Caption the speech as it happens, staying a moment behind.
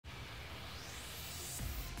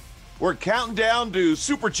We're counting down to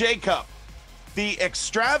Super J Cup, the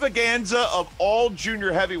extravaganza of all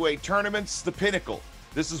junior heavyweight tournaments, the pinnacle.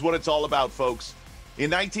 This is what it's all about, folks. In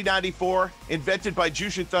 1994, invented by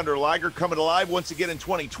Jushin Thunder Liger, coming alive once again in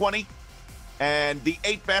 2020. And the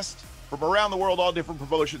 8 best from around the world, all different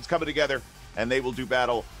promotions coming together, and they will do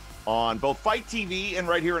battle on both FITE TV and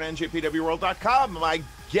right here on NJPWworld.com. My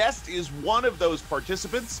guest is one of those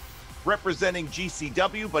participants representing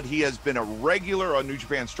GCW, but he has been a regular on New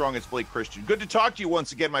Japan Strong. It's Blake Christian. Good to talk to you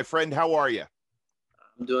once again, my friend. How are you?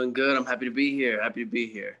 I'm doing good. I'm happy to be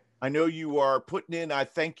here. I know you are putting in. I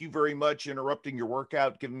thank you very much, interrupting your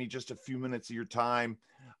workout, giving me just a few minutes of your time.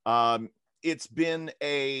 It's been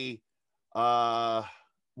a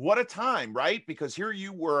what a time, right? Because here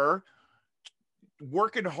you were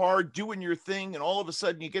working hard, doing your thing, and all of a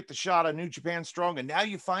sudden you get the shot on New Japan Strong, and now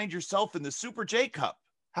you find yourself in the Super J Cup.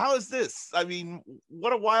 How is this? I mean,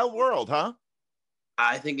 what a wild world, huh?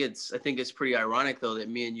 I think it's pretty ironic though that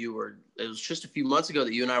me and you were. It was just a few months ago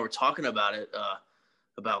that you and I were talking about it,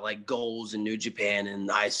 about like goals in New Japan, and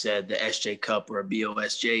I said the SJ Cup or a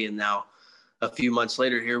BOSJ, and now a few months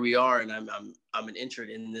later, here we are, and I'm an entrant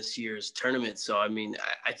in this year's tournament. So I mean,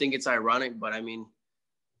 I think it's ironic, but I mean,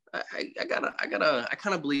 I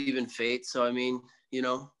kind of believe in fate. So I mean, you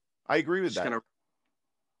know, I agree with that.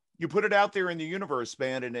 You put it out there in the universe,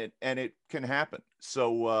 man, and it can happen.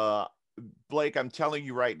 So, Blake, I'm telling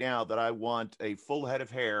you right now that I want a full head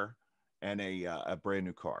of hair and a brand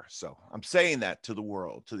new car. So I'm saying that to the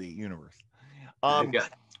world, to the universe.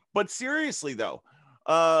 But seriously though,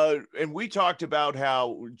 and we talked about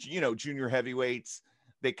how, you know, junior heavyweights,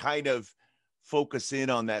 they kind of focus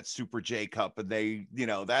in on that Super J Cup, and they, you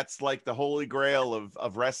know, that's like the holy grail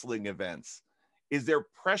of wrestling events. Is there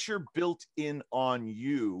pressure built in on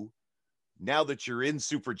you now that you're in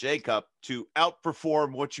Super J Cup to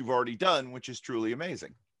outperform what you've already done, which is truly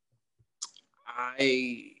amazing?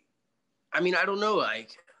 I mean, I don't know.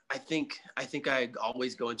 Like, I think I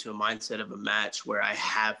always go into a mindset of a match where I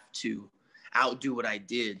have to outdo what I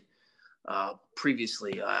did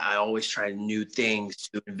previously. I always try new things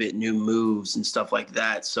to invent new moves and stuff like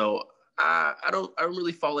that. So I don't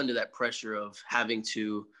really fall into that pressure of having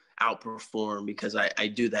to outperform, because I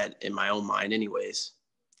do that in my own mind anyways.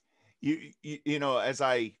 You know,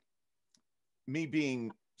 me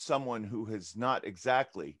being someone who has not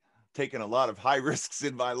exactly taken a lot of high risks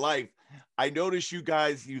in my life, I notice you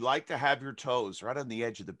guys, you like to have your toes right on the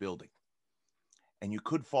edge of the building, and you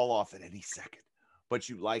could fall off at any second, but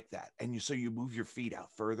you like that. And so you move your feet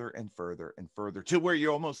out further and further and further to where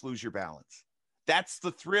you almost lose your balance. That's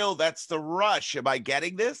the thrill. That's the rush. Am I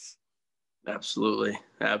getting this? Absolutely.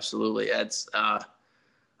 That's I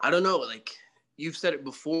don't know, like you've said it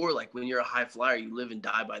before, like when you're a high flyer, you live and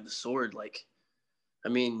die by the sword. Like, I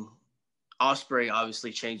mean, Osprey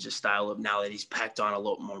obviously changed his style up now that he's packed on a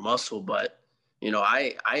lot more muscle, but you know,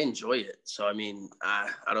 I enjoy it. So I mean, I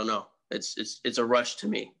don't know. It's a rush to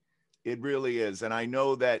me. It really is. And I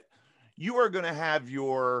know that you are going to have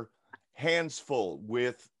your hands full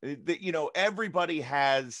with you know, everybody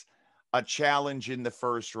has a challenge in the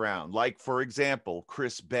first round. Like, for example,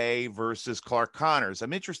 Chris Bay versus Clark Connors.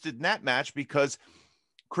 I'm interested in that match because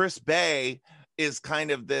Chris Bay is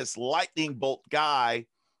kind of this lightning bolt guy,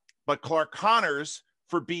 but Clark Connors,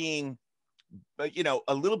 for being, you know,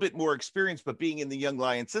 a little bit more experienced, but being in the Young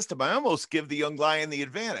Lion system, I almost give the Young Lion the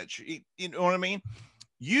advantage. You know what I mean?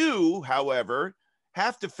 You, however,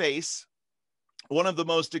 have to face one of the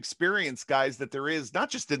most experienced guys that there is, not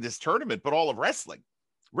just in this tournament, but all of wrestling.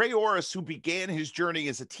 Ray Orris, who began his journey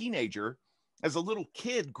as a teenager, as a little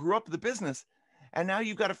kid, grew up in the business, and now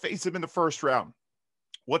you've got to face him in the first round.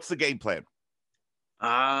 What's the game plan?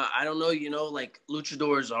 I don't know. You know, like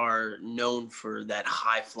luchadors are known for that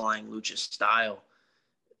high flying lucha style,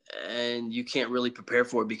 and you can't really prepare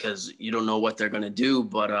for it because you don't know what they're going to do.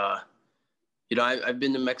 But, you know, I've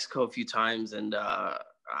been to Mexico a few times, and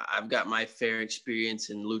I've got my fair experience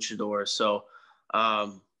in luchador. So,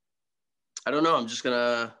 I don't know. I'm just going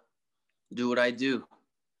to do what I do.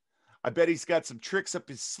 I bet he's got some tricks up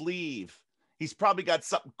his sleeve. He's probably got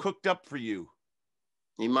something cooked up for you.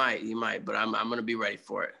 He might, but I'm going to be ready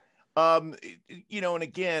for it. You know, and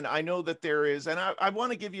again, I know that there is, and I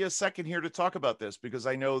want to give you a second here to talk about this, because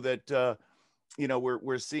I know that, you know,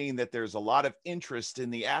 we're seeing that there's a lot of interest in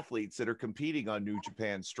the athletes that are competing on New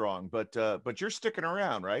Japan Strong, but you're sticking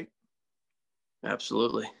around, right?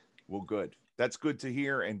 Absolutely. Well, good. That's good to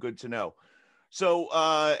hear and good to know. So,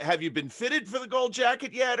 have you been fitted for the gold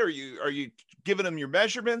jacket yet? Are you giving them your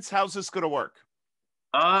measurements? How's this going to work?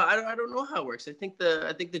 I don't know how it works. I think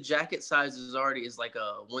the jacket size is like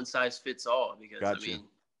a one size fits all, because Gotcha. I mean,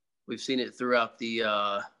 we've seen it throughout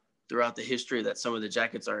the throughout the history that some of the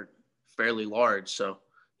jackets are fairly large. So,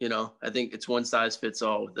 you know, I think it's one size fits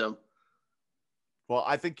all with them. Well,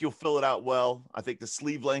 I think you'll fill it out well. I think the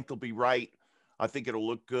sleeve length will be right. I think it'll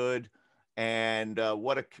look good. And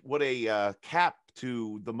what a cap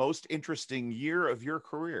to the most interesting year of your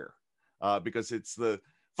career, because it's the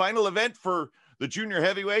final event for the junior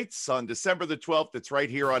heavyweights on December the 12th. It's right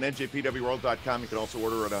here on NJPWworld.com. You can also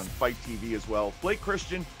order it on FITE TV as well. Blake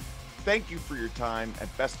Christian, thank you for your time and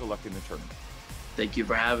best of luck in the tournament. Thank you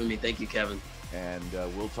for having me. Thank you, Kevin. And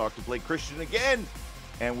we'll talk to Blake Christian again.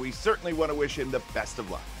 And we certainly want to wish him the best of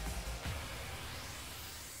luck.